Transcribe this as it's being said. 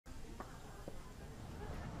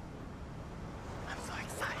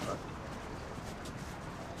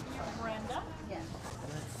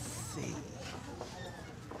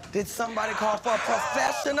Did somebody call for a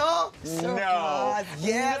professional? No.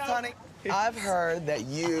 Yes, honey. I've heard that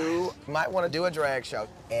you might want to do a drag show,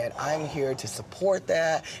 and I'm here to support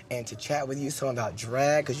that and to chat with you some about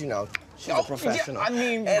drag, because you know, she's a professional. Yeah, I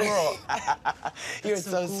mean, girl. You're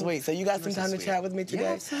so cool. sweet. So you got some time to chat with me today?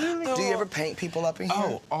 Yeah, absolutely. Do you ever paint people up in here?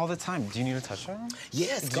 Oh, all the time. Do you need a touch-up?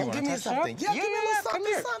 Yes, Do you go want give a me touch-up? something. Yeah, give me a little come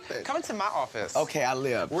here. something. Come into my office. Okay, I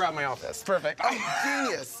live. We're at my office. Perfect. Oh,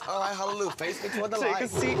 genius. All right, hallelujah. Face me toward the light. Take a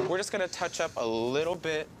seat. We're just gonna touch up a little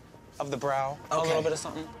bit of the brow. Okay. A little bit of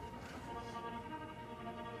something.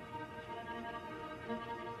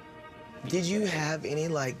 Did you have any,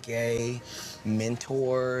 like, gay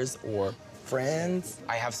mentors or friends?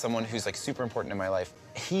 I have someone who's, like, super important in my life.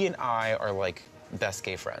 He and I are, like, best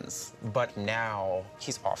gay friends. But now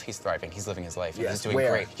he's off. He's thriving. He's living his life. Yes. He's doing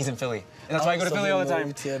Where? great. He's in Philly. And that's why I go to so Philly he all the time.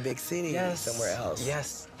 moved to a big city somewhere else.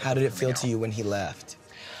 Yes. How did it feel to you when he left?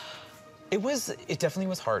 It definitely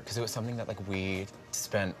was hard because it was something that, like, we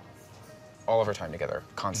spent all of our time together,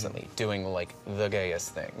 constantly, doing, like, the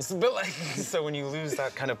gayest things. But, like, so when you lose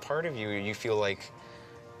that kind of part of you, you feel like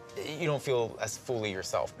you don't feel as fully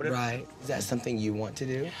yourself. But Right. Is that something you want to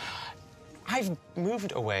do? I've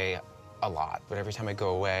moved away a lot, but every time I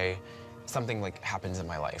go away, something, like, happens in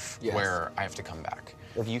my life where I have to come back.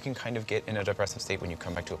 You can kind of get in a depressive state when you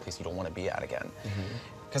come back to a place you don't want to be at again.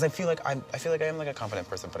 Because I feel like I am, like, a confident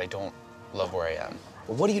person, but I don't love where I am.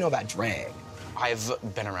 Well, what do you know about drag? I've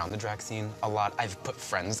been around the drag scene a lot. I've put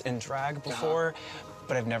friends in drag before,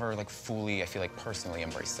 but I've never, like, fully, I feel like, personally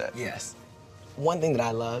embraced it. Yes. One thing that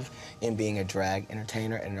I love in being a drag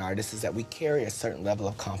entertainer and an artist is that we carry a certain level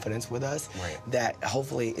of confidence with us that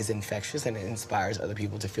hopefully is infectious and it inspires other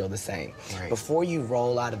people to feel the same. Before you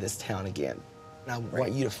roll out of this town again, I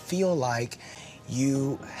want you to feel like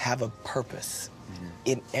you have a purpose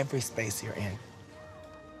in every space you're in.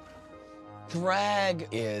 Drag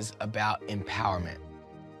is about empowerment.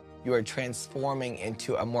 You are transforming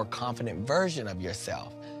into a more confident version of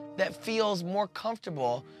yourself that feels more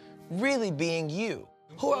comfortable really being you.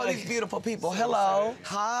 Who are these beautiful people? Hello.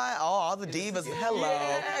 Hi. Oh, all the divas.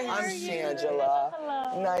 Hello. I'm Shangela.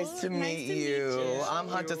 Hello. Nice to meet you. I'm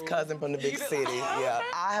Hunter's cousin from the big city. Yeah.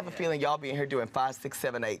 I have a feeling y'all be in here doing 5, 6,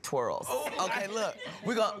 7, 8 twirls. Okay, look.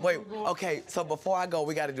 We're gonna wait. Okay, so before I go,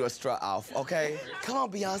 we gotta do a strut off, okay? Come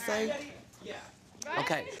on, Beyonce.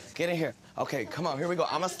 Okay, get in here. Okay, come on, here we go.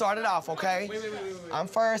 I'm gonna start it off, okay? Wait. I'm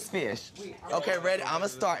first fish. Okay, ready? I'm gonna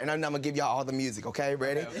start, and I'm gonna give y'all all the music, okay?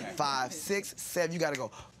 Ready? 5, 6, 7, you gotta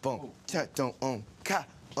go. Boom, cha, dum, ka,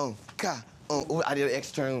 ka, Ooh, I did an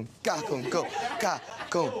extra, ga, kum, go, ka,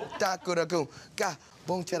 kum, da, go, da, go, ga,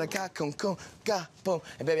 boom, cha, da, ka, kum, ga, boom.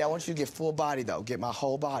 And baby, I want you to get full body, though. Get my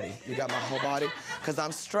whole body. You got my whole body? Because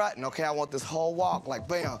I'm strutting, okay? I want this whole walk, like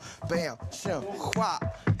bam, bam, shum, whop.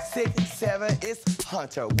 6, 7, it's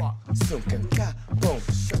Hunter walk. Sunkin, ka, boom,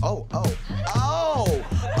 oh,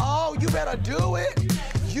 you better do it.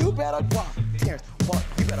 You better walk, Terrence, walk.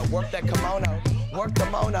 You better work that kimono. Work the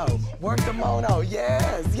mono,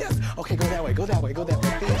 yes. Okay, go that way,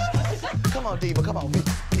 bitch. Come on, diva, come on,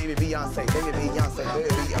 baby Beyonce,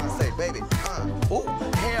 baby. Ooh,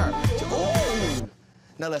 hair, ooh.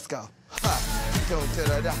 Now let's go. Boom,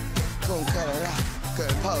 da-da-da, boom, da-da-da.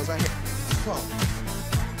 Good pose right here. Come on.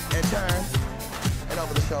 And turn, and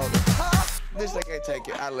over the shoulder. This I can't take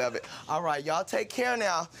it, I love it. All right, y'all take care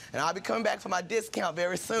now, and I'll be coming back for my discount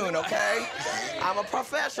very soon, okay? I'm a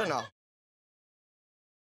professional.